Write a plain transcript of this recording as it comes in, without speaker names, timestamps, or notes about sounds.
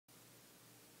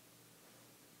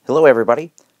Hello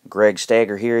everybody, Greg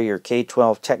Stager here, your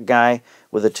K-12 tech guy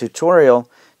with a tutorial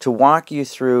to walk you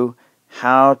through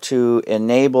how to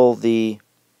enable the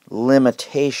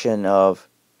limitation of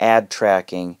ad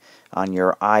tracking on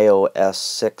your iOS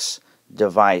 6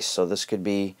 device. So this could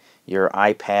be your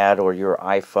iPad or your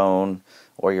iPhone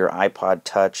or your iPod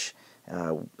Touch.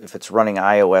 If it's running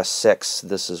iOS 6,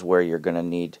 this is where you're going to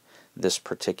need this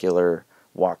particular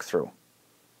walkthrough.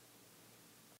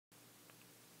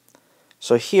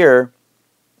 So here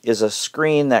is a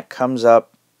screen that comes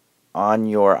up on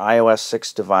your iOS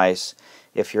 6 device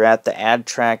if you're at the ad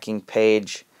tracking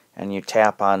page and you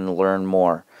tap on Learn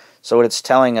More. So what it's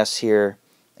telling us here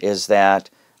is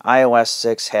that iOS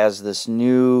 6 has this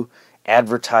new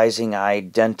advertising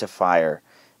identifier,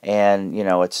 and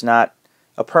it's not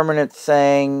a permanent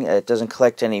thing. It doesn't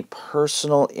collect any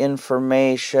personal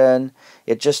information.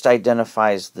 It just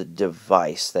identifies the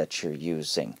device that you're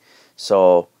using.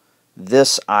 So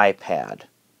this iPad,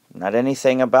 not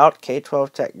anything about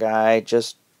K-12 Tech Guy,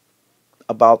 just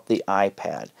about the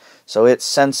iPad. So it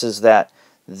senses that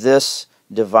this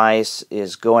device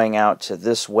is going out to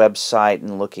this website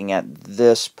and looking at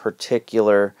this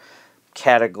particular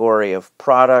category of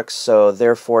products, so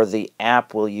therefore the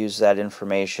app will use that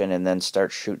information and then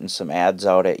start shooting some ads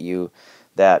out at you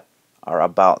that are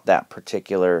about that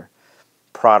particular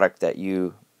product that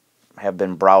you have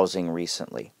been browsing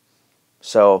recently.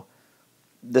 So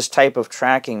this type of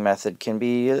tracking method can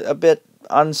be a bit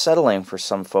unsettling for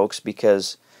some folks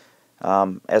because,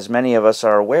 as many of us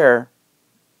are aware,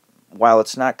 while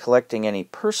it's not collecting any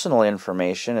personal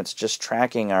information, it's just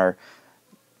tracking our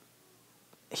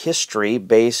history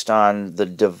based on the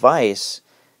device.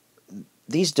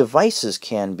 These devices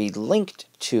can be linked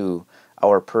to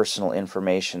our personal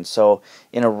information. So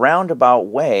in a roundabout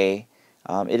way,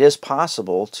 it is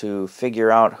possible to figure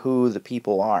out who the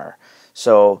people are.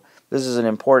 So this is an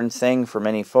important thing for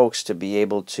many folks to be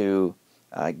able to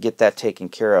get that taken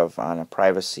care of on a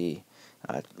privacy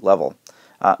level.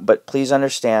 But please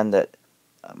understand that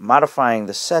modifying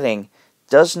the setting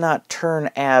does not turn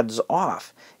ads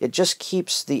off. It just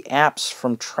keeps the apps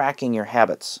from tracking your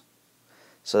habits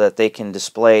so that they can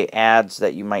display ads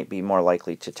that you might be more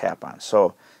likely to tap on.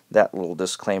 So that little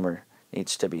disclaimer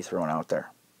needs to be thrown out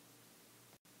there.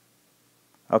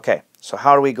 Okay, so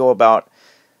how do we go about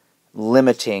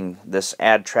limiting this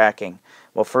ad tracking?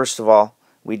 Well, first of all,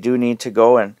 we do need to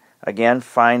go and again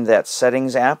find that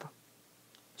settings app.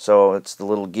 So it's the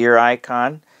little gear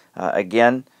icon.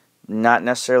 Again, not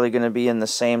necessarily going to be in the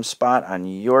same spot on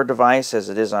your device as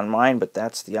it is on mine, but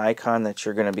that's the icon that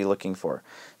you're going to be looking for.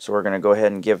 So we're going to go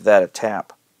ahead and give that a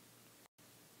tap.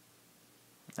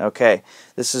 Okay,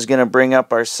 this is going to bring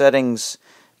up our settings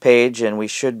page, and we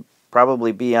should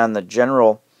probably be on the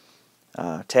general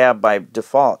tab by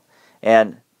default.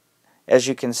 And as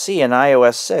you can see in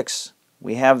iOS 6,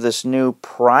 we have this new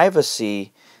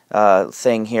privacy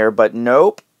thing here, but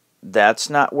nope, that's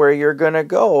not where you're going to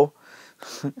go.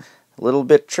 A little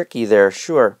bit tricky there,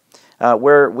 sure.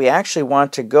 Where we actually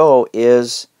want to go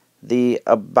is the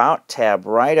About tab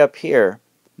right up here.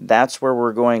 That's where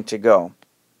we're going to go.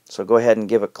 So go ahead and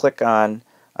give a click on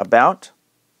About.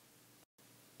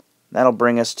 That'll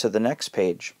bring us to the next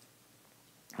page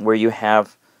where you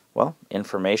have, well,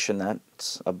 information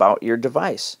that's about your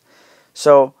device.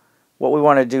 So what we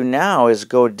want to do now is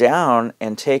go down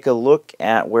and take a look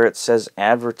at where it says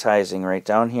advertising right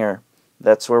down here.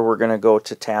 That's where we're going to go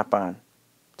to tap on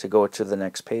to go to the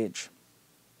next page.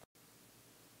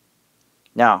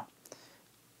 Now,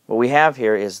 what we have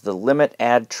here is the limit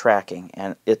ad tracking,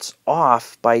 and it's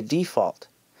off by default.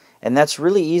 And that's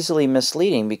really easily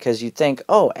misleading because you think,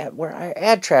 oh, where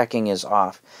ad tracking is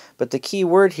off. But the key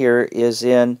word here is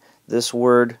in this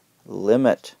word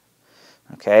limit.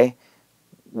 Okay?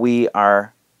 We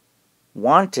are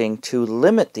wanting to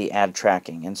limit the ad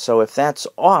tracking. And so if that's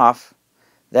off,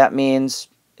 that means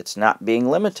it's not being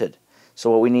limited.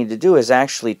 So what we need to do is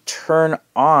actually turn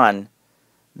on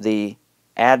the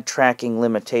ad tracking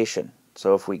limitation.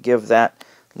 So if we give that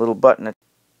little button,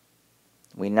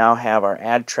 we now have our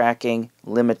ad tracking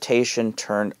limitation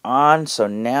turned on. So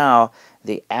now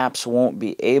the apps won't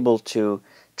be able to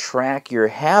track your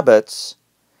habits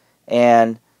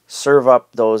and serve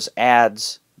up those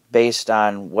ads based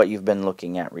on what you've been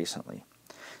looking at recently.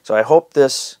 So I hope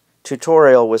this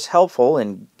tutorial was helpful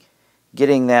in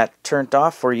getting that turned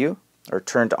off for you, or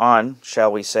turned on,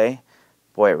 shall we say.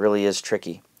 Boy, it really is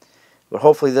tricky. But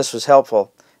hopefully this was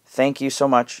helpful. Thank you so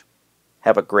much.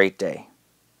 Have a great day.